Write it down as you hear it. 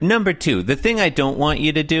Number 2, the thing I don't want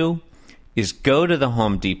you to do is go to the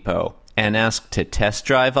Home Depot and ask to test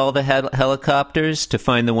drive all the helicopters to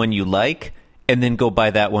find the one you like, and then go buy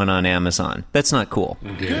that one on Amazon. That's not cool.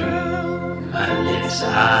 Girl, my lips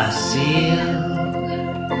are sealed.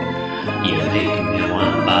 You make me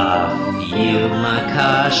wanna barf. Yield my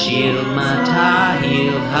car, shield my tie,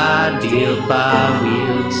 heel, high deal, bar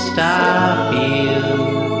wheel, stop you.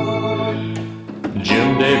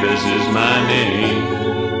 Jim Davis is my name.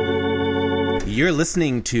 You're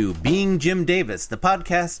listening to Being Jim Davis, the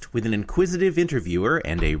podcast with an inquisitive interviewer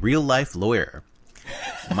and a real-life lawyer.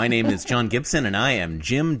 My name is John Gibson, and I am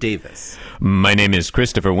Jim Davis. My name is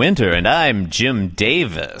Christopher Winter, and I'm Jim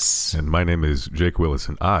Davis. And my name is Jake Willis,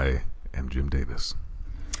 and I am Jim Davis.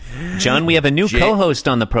 John, we have a new co-host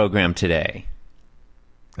on the program today.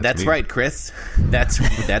 That's right, Chris.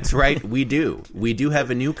 That's right, we do. We do have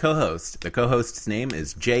a new co-host. The co-host's name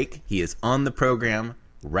is Jake. He is on the program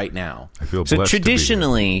right now. I feel So blessed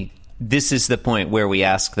traditionally, this is the point where we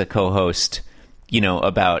ask the co-host,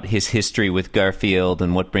 about his history with Garfield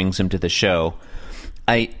and what brings him to the show.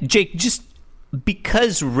 Jake, just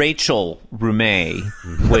because Rachel Rumey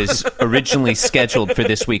was originally scheduled for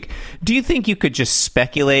this week, do you think you could just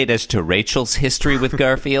speculate as to Rachel's history with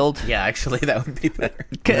Garfield? Yeah, actually, that would be better.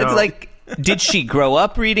 Did she grow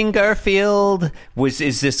up reading Garfield?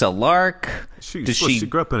 Is this a lark? She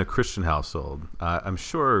grew up in a Christian household. I'm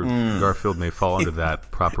sure Garfield may fall under that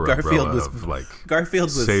proper umbrella of Garfield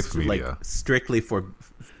was safe media. Strictly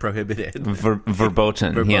prohibited.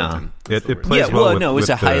 Verboten, yeah. It plays well with, it was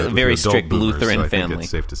with a the very adult strict boomers, Lutheran so I family. think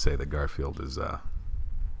it's safe to say that Garfield is,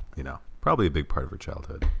 probably a big part of her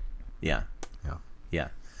childhood. Yeah. Yeah.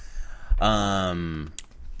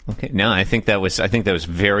 Okay, no, I think that was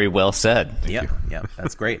very well said. Yeah,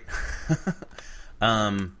 that's great.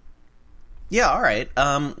 Yeah, all right.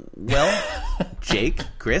 Well, Jake,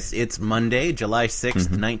 Chris, it's Monday, July 6th,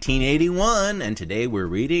 1981, and today we're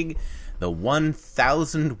reading the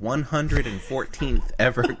 1,114th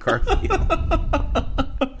ever Garfield,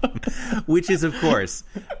 which is, of course,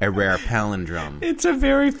 a rare palindrome. It's a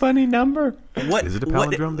very funny number. Is it a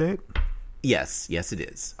palindrome date? Yes, it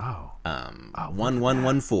is.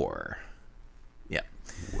 1114. Yeah.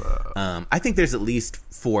 Whoa. I think there's at least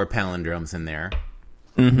 4 palindromes in there.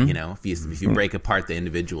 Mm-hmm. If you break apart the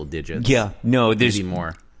individual digits. Yeah. No, there's maybe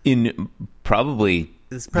more. There's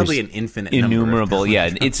probably an infinite innumerable. Number of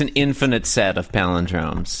yeah, it's an infinite set of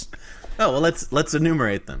palindromes. Oh well, let's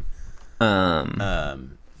enumerate them.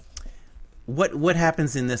 What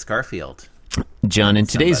happens in this Garfield? John, in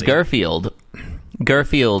today's Garfield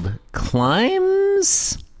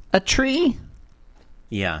climbs a tree.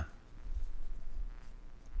 Yeah.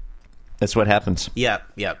 That's what happens. Yeah.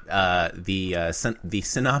 The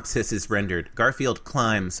synopsis is rendered: Garfield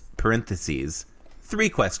climbs (parentheses 3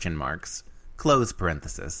 question marks close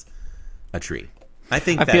parenthesis) a tree. I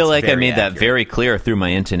feel like I made that very clear through my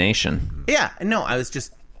intonation. Yeah. No, I was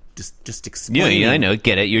just explaining. Yeah, I know.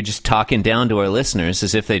 Get it? You're just talking down to our listeners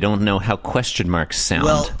as if they don't know how question marks sound.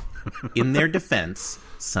 Well, in their defense,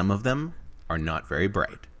 some of them are not very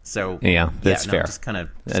bright. So that's fair.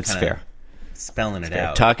 That's fair. Spelling it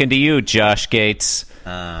out. Talking to you, Josh Gates.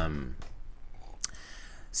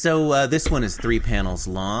 So this one is 3 panels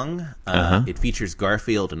long. It features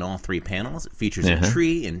Garfield in all 3 panels. It features a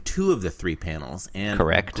tree in 2 of the 3 panels, and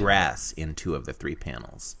grass in 2 of the 3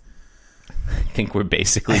 panels. I think we're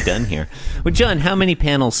basically done here. Well, John, how many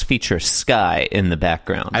panels feature sky in the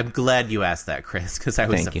background? I'm glad you asked that, Chris, because I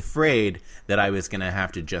was afraid that I was going to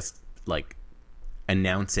have to just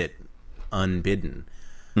announce it unbidden.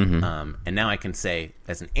 Mm-hmm. And now I can say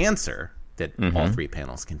as an answer that all 3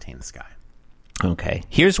 panels contain sky. Okay.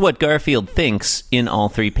 Here's what Garfield thinks in all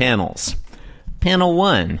 3 panels. Panel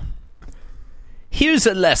 1. Here's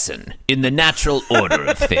a lesson in the natural order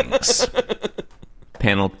of things.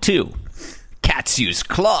 Panel 2. Cats use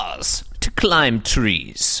claws to climb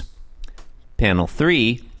trees. Panel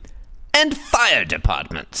 3. And fire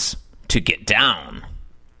departments to get down.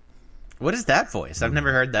 What is that voice? I've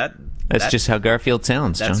never heard that. That's just how Garfield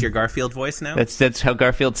sounds, John. That's your Garfield voice now? That's how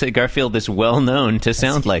Garfield is well known to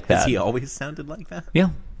sound like that. Has he always sounded like that? Yeah.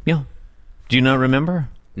 Do you not remember?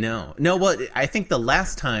 No. Well, I think the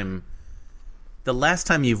last time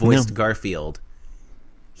you voiced Garfield,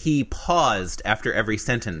 he paused after every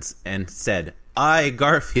sentence and said, "I,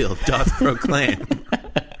 Garfield, doth proclaim."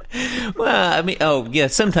 Well, I mean,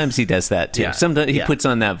 sometimes he does that too. Yeah. Sometimes he puts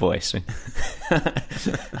on that voice.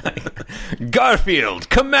 Garfield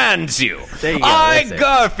commands you. There you go. I,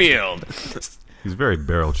 Garfield. He's very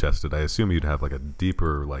barrel-chested. I assume you'd have a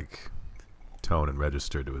deeper tone and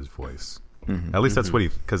register to his voice. Mm-hmm. At least that's what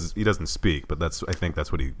because he doesn't speak, but I think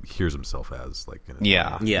that's what he hears himself as. Like,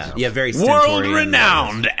 yeah, very stentorian.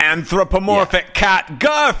 World-renowned anthropomorphic cat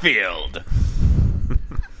Garfield.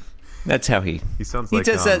 That's how he sounds like.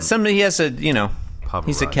 He does that. Somebody he has a Pavarotti.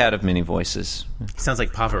 He's a cat of many voices. He sounds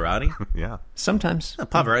like Pavarotti. Yeah, sometimes. No,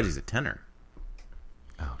 Pavarotti's a tenor.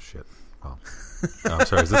 Oh shit! Well, I'm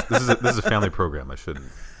sorry. This is a family program. I shouldn't.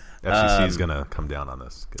 FCC is gonna come down on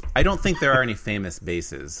this. I don't think there are any famous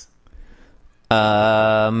basses.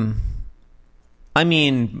 I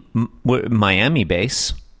mean, Miami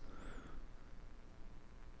bass.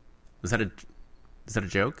 Is that a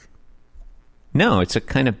joke? No, it's a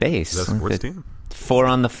kind of bass. Is that a sports team? Four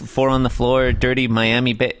on the floor, dirty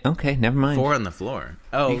Miami bass. Okay, never mind. 4 on the floor.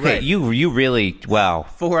 Oh, okay, right. You really 4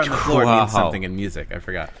 on the floor means something in music. I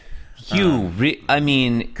forgot. I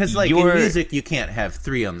mean, because in music you can't have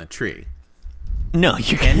 3 on the tree. No,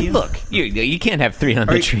 you can. You? Look, you can't have 3 on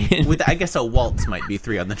the tree. I guess a waltz might be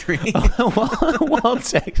 3 on the tree.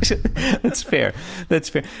 Waltz, actually, that's fair. That's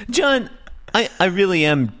fair. John, I really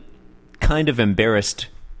am kind of embarrassed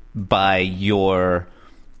by your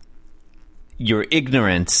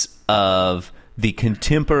ignorance of the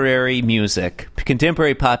contemporary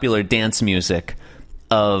popular dance music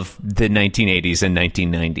of the 1980s and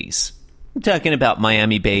 1990s. I'm talking about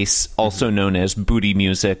Miami bass, also known as booty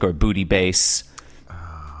music or booty bass.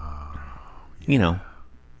 Yeah,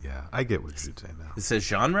 I get what you're saying now. Is it a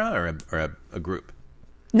genre or a group?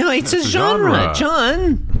 No, it's a genre,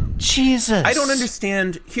 John. Jesus. I don't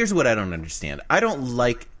understand. Here's what I don't understand. I don't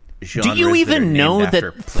like genres. Do you even know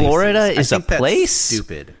that Florida is a place?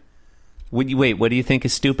 Stupid. Wait, what do you think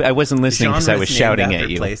is stupid? I wasn't listening because I was shouting at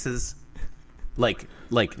you. Places like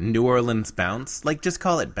New Orleans bounce. Like, just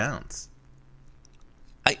call it bounce.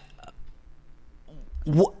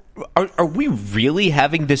 Are we really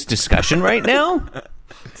having this discussion right now?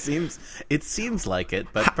 It seems like it,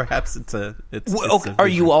 but perhaps it's a. Do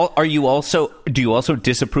you also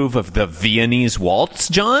disapprove of the Viennese waltz,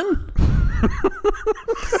 John?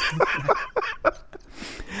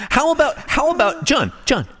 How about John?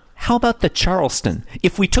 How about the Charleston?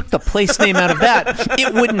 If we took the place name out of that,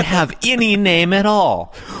 it wouldn't have any name at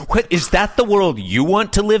all. What is that? The world you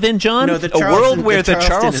want to live in, John? No, a world where the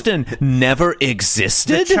Charleston never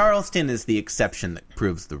existed. The Charleston is the exception that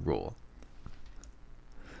proves the rule.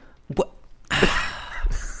 What?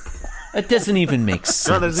 That doesn't even make sense.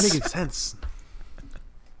 No, that doesn't make sense.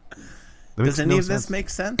 Does any of this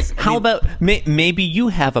make sense? How about maybe you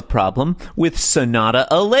have a problem with sonata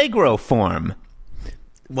allegro form?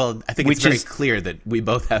 Well, I think it's very clear that we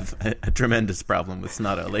both have a tremendous problem with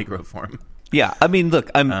sonata allegro form. Yeah, I mean, look,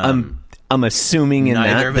 I'm assuming in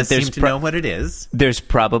neither of us that seem to know what it is. There's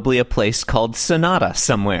probably a place called Sonata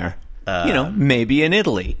somewhere. Maybe in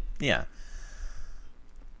Italy. Yeah.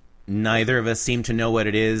 Neither of us seem to know what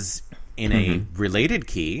it is in a related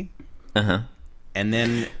key. Uh-huh. And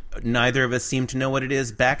then neither of us seem to know what it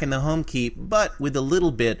is back in the home key, but with a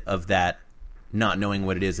little bit of that not knowing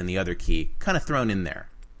what it is in the other key kind of thrown in there.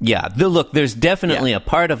 Yeah, there's definitely a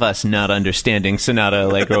part of us not understanding sonata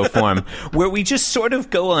allegro form where we just sort of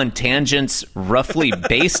go on tangents roughly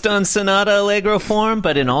based on sonata allegro form,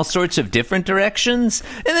 but in all sorts of different directions.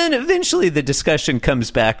 And then eventually the discussion comes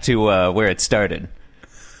back to where it started.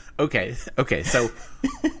 Okay, so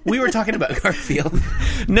we were talking about Garfield.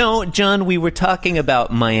 No, John, we were talking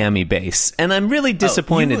about Miami bass, and I'm really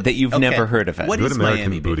disappointed that you've never heard of it. What is American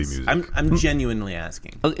Miami booty bass? music. I'm genuinely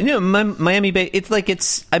asking. Miami bass.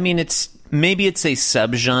 It's maybe it's a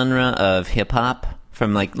subgenre of hip hop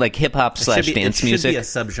from like hip hop / dance music. It should be a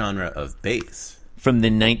subgenre of bass. From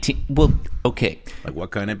the okay. Like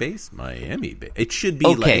what kind of bass? Miami bass. It should be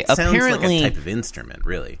it sounds like a type of instrument,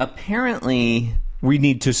 really. Apparently, we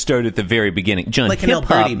need to start at the very beginning. John, like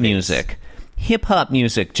hip-hop music. Hip-hop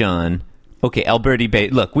music, John. Okay, Alberti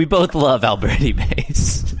bass. Look, we both love Alberti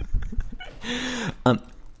bass.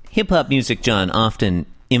 Hip-hop music, John, often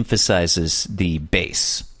emphasizes the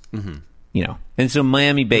bass. Mm-hmm. And so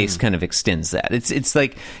Miami bass kind of extends that. It's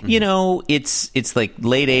like, it's like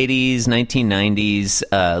late 80s,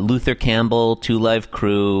 1990s, Luther Campbell, Two Live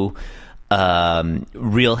Crew,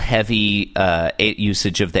 real heavy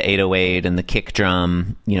usage of the 808 and the kick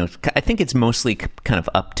drum. I think it's mostly kind of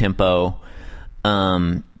up tempo.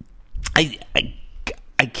 I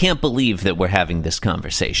can't believe that we're having this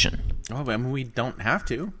conversation. Oh, I mean, we don't have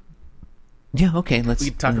to. Yeah, okay. We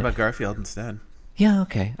could talk about Garfield instead. Yeah,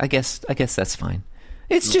 okay. I guess that's fine.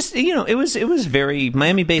 It's just it was very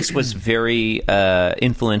Miami bass was very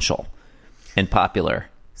influential and popular.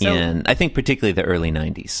 in, I think, particularly the early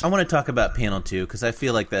 90s. I want to talk about panel 2 because I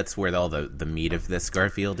feel like that's where all the meat of this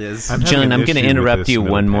Garfield is. John, I'm going to interrupt you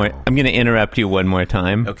one more. I'm going to interrupt you one more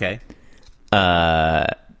time. Okay.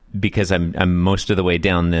 Because I'm most of the way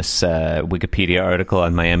down this Wikipedia article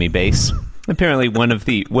on Miami bass. Apparently, one of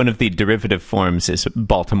the derivative forms is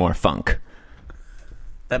Baltimore funk.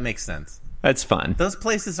 That makes sense. That's fun. Those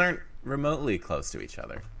places aren't remotely close to each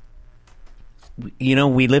other. You know,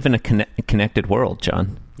 we live in a connected world,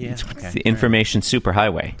 John. Yeah. It's Okay. the information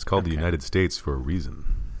superhighway. It's called the United States for a reason.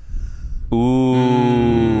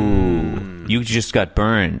 Ooh. You just got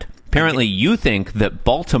burned. Apparently, you think that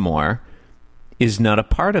Baltimore is not a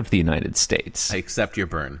part of the United States. I accept your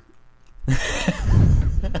burn.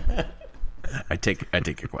 I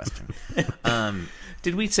take your question.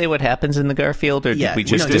 Did we say what happens in the Garfield, or did we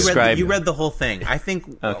just no, describe? You read the whole thing. I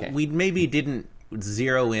think Okay. we maybe didn't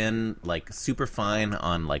zero in like super fine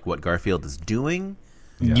on like what Garfield is doing.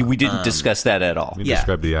 Yeah. We didn't discuss that at all. We Yeah.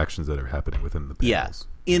 describe the actions that are happening within the panels.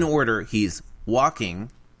 Yeah. In order, he's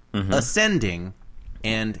walking, ascending,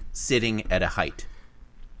 and sitting at a height,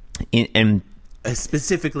 And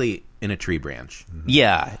specifically in a tree branch.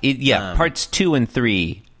 parts 2 and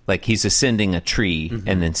 3, like he's ascending a tree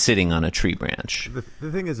and then sitting on a tree branch.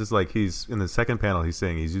 The thing is like he's in the second panel. He's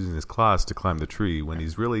saying he's using his claws to climb the tree when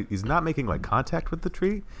he's not making like contact with the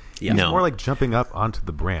tree. Yeah. He's No. more like jumping up onto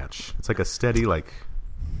the branch. It's like a steady like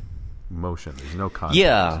motion. There's no contact.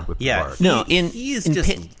 Yeah. with the Yeah, bark. No, he is in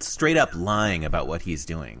just straight up lying about what he's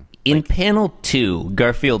doing. In panel 2,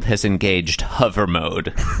 Garfield has engaged hover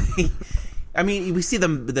mode. I mean, we see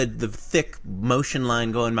the thick motion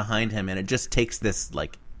line going behind him, and it just takes this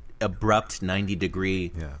like abrupt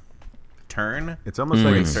 90-degree Yeah. turn. It's almost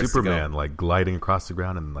like He starts to Superman, go. like gliding across the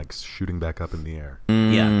ground and like shooting back up in the air.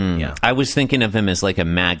 Yeah. I was thinking of him as like a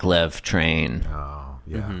maglev train. Oh,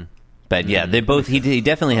 yeah. But yeah, they both. He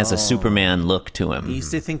definitely has a Superman look to him. You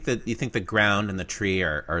used to think that the ground and the tree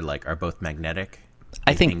are both magnetic.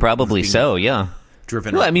 I think probably being so. Yeah.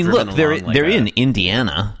 Driven. Well, I mean, driven look, they're along like they're a- in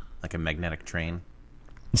Indiana. like a magnetic train.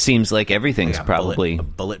 Seems like everything's Like a probably.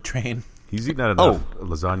 bullet train. He's eating not enough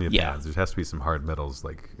lasagna yeah. pans. There has to be some hard metals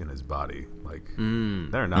like in his body. Like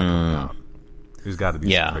they're not coming out. There's got to be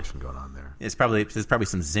Yeah. some friction going on there. There's probably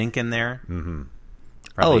some zinc in there.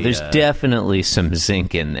 Mm-hmm. There's definitely some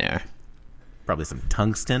zinc in there. probably some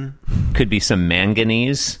tungsten. Could be some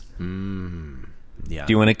manganese. Yeah.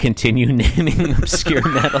 Do you want to continue naming obscure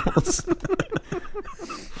metals?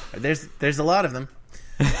 There's a lot of them.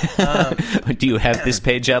 Do you have this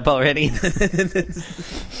page up already?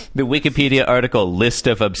 The Wikipedia article list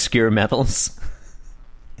of obscure metals.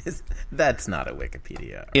 That's not a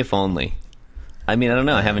Wikipedia. If only. I mean, I don't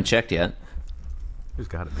know. I haven't checked yet. There's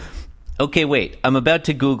got to be. Okay, wait. I'm about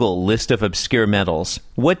to Google list of obscure metals.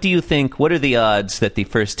 What do you think? What are the odds that the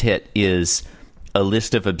first hit is a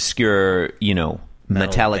list of obscure,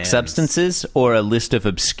 metallic bands. substances, or a list of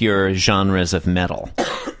obscure genres of metal?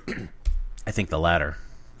 I think the latter.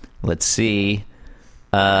 Let's see.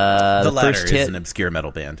 The latter first is hit. an obscure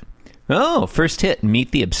metal band. Oh, first hit.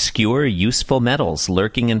 Meet the obscure useful metals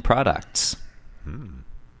lurking in products.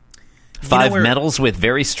 5 where- metals with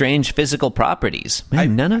very strange physical properties.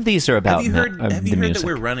 Man, none of these are about Have you heard the that music.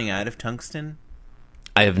 we're running out of tungsten?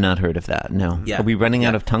 I have not heard of that. No. Yeah. Are we running Yeah.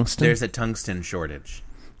 out of tungsten? There's a tungsten shortage.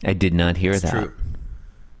 I did not hear It's that.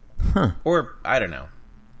 true. Or I don't know.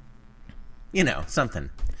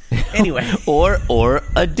 Something. Anyway, Or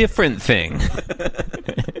a different thing.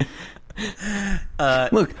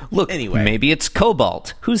 Look. anyway. Maybe it's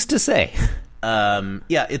cobalt. Who's to say?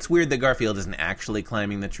 yeah, it's weird that Garfield isn't actually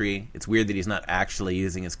climbing the tree. It's weird that he's not actually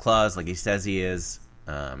using his claws like he says he is.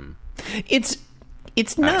 It's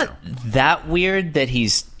not that weird that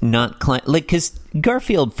he's not because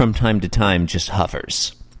Garfield from time to time just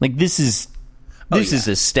hovers. Like this is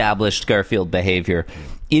established Garfield behavior.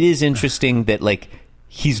 It is interesting that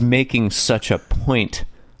he's making such a point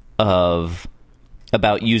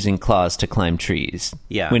about using claws to climb trees.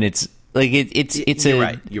 Yeah. When it's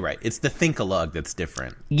You're right. It's the think-a-log that's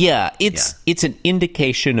different. Yeah, it's an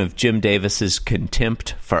indication of Jim Davis's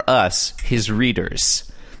contempt for us, his readers,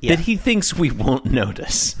 Yeah. that he thinks we won't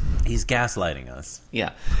notice. He's gaslighting us.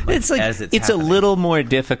 Yeah, it's like as it's it's happening. a little more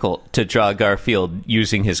difficult to draw Garfield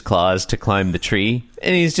using his claws to climb the tree,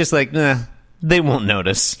 and he's just like, nah, they won't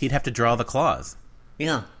notice. He'd have to draw the claws.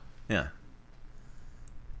 Yeah. Yeah.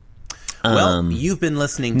 Well, you've been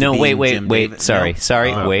listening to no, Being wait, Jim wait, Davis. sorry, No?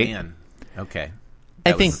 sorry, Oh, wait. Man. Okay.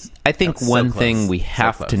 I That think was- I that think was so one close. thing we So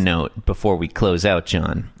have to close. note before we close out,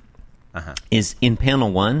 John, is in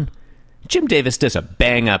panel 1, Jim Davis does a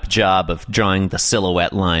bang-up job of drawing the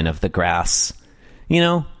silhouette line of the grass.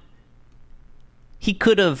 He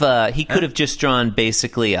could have just drawn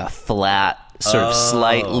basically a flat, sort of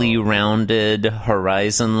slightly rounded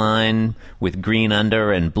horizon line with green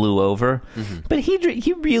under and blue over. Mm-hmm. But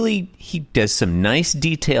he does some nice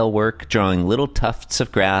detail work, drawing little tufts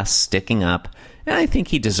of grass sticking up, and I think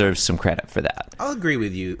he deserves some credit for that. I'll agree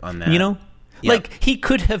with you on that. You know? Yep. Like, he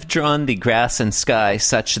could have drawn the grass and sky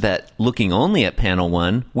such that, looking only at panel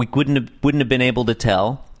 1, we wouldn't have been able to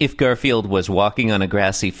tell if Garfield was walking on a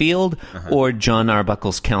grassy field or John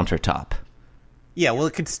Arbuckle's countertop. Yeah, well,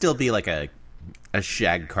 it could still be like a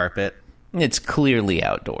shag carpet. It's clearly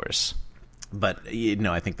outdoors. But,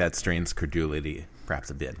 I think that strains credulity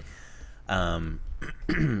perhaps a bit.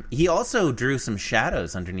 He also drew some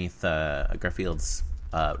shadows underneath Garfield's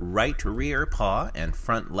right rear paw and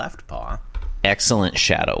front left paw. Excellent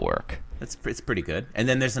shadow work. It's pretty good. And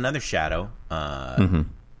then there's another shadow, I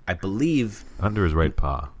believe... under his right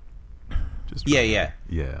paw. Yeah.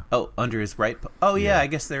 Oh, under his right paw. Oh, yeah, I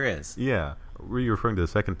guess there is. Yeah. Were you referring to the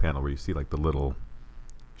second panel where you see like the little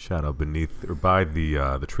shadow beneath or by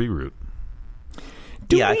the tree root?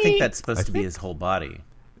 I think that's supposed to be his whole body.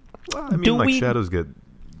 Well, I mean, shadows get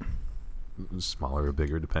smaller or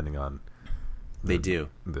bigger depending on... They do.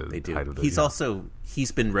 Height of the,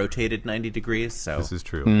 He's been rotated 90 degrees, so... This is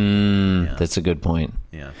true. That's a good point.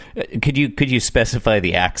 Yeah. Could you specify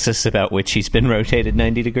the axis about which he's been rotated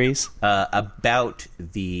 90 degrees? About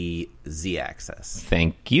the z-axis.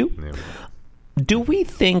 Thank you. Do we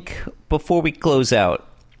think, before we close out,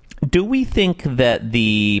 do we think that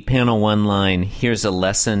the panel 1 line, "Here's a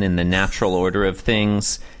lesson in the natural order of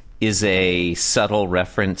things," is a subtle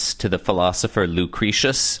reference to the philosopher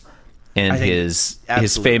Lucretius and his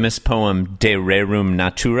famous poem De Rerum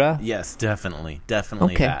Natura? Yes, definitely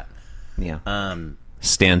that. Yeah.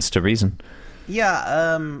 Stands to reason.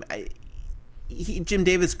 Yeah. Jim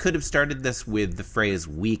Davis could have started this with the phrase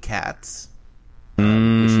 "we cats," which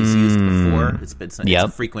he's used before. It's a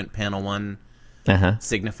frequent panel 1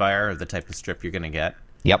 signifier of the type of strip you're going to get.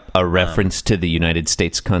 Yep, a reference to the United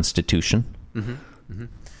States Constitution.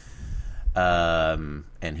 And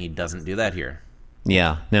he doesn't do that here.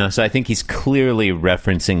 Yeah, no, so I think he's clearly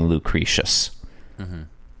referencing Lucretius.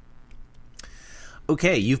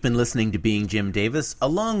 Okay, you've been listening to Being Jim Davis.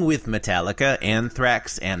 Along with Metallica,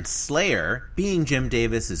 Anthrax, and Slayer, Being Jim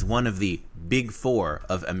Davis is one of the big 4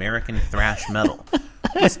 of American thrash metal,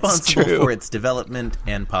 responsible for its development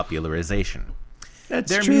and popularization.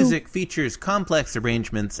 Their music features complex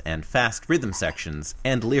arrangements and fast rhythm sections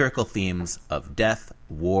and lyrical themes of death,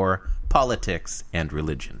 war, politics, and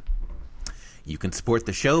religion. You can support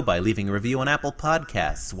the show by leaving a review on Apple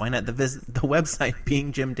Podcasts. Why not visit the website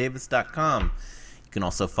beingjimdavis.com. You can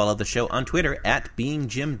also follow the show on Twitter at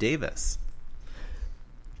beingjimdavis.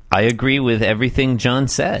 I agree with everything John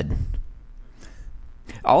said.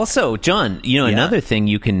 Also, John, another thing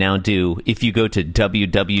you can now do if you go to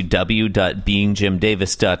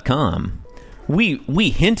www.beingjimdavis.com. We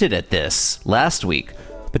hinted at this last week,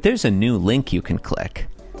 but there's a new link you can click.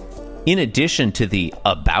 In addition to the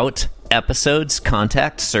About episodes,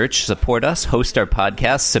 contact, search, support us, host our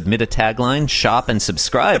podcast, submit a tagline, shop, and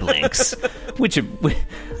subscribe links, which are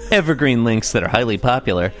evergreen links that are highly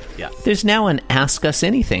popular, there's now an Ask Us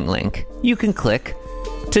Anything link you can click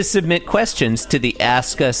to submit questions to the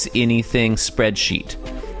Ask Us Anything spreadsheet,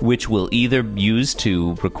 which we'll either use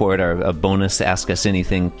to record a bonus Ask Us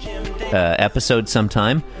Anything episode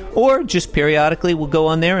sometime, or just periodically we'll go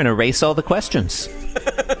on there and erase all the questions.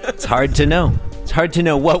 It's hard to know. It's hard to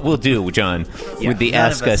know what we'll do, John, with the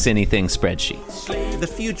Ask Us Anything spreadsheet. The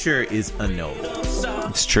future is unknowable.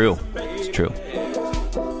 It's true. It's true.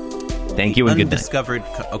 Thank you and good night. Undiscovered...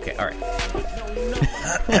 Okay, all right.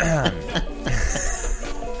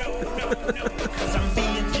 I'm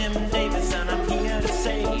being Jim Davis and I'm here to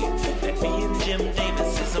say that being Jim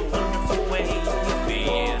Davis is a wonderful way to be.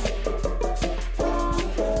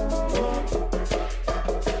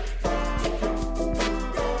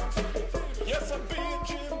 Yes, I'm being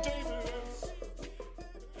Jim Davis.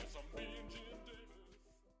 Yes, I'm being Jim Davis.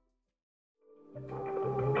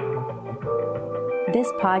 This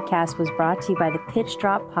podcast was brought to you by the Pitch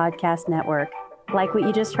Drop Podcast Network. Like what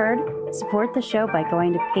you just heard? Support the show by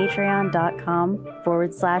going to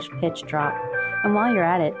patreon.com/pitchdrop. And while you're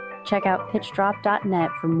at it, check out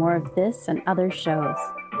pitchdrop.net for more of this and other shows.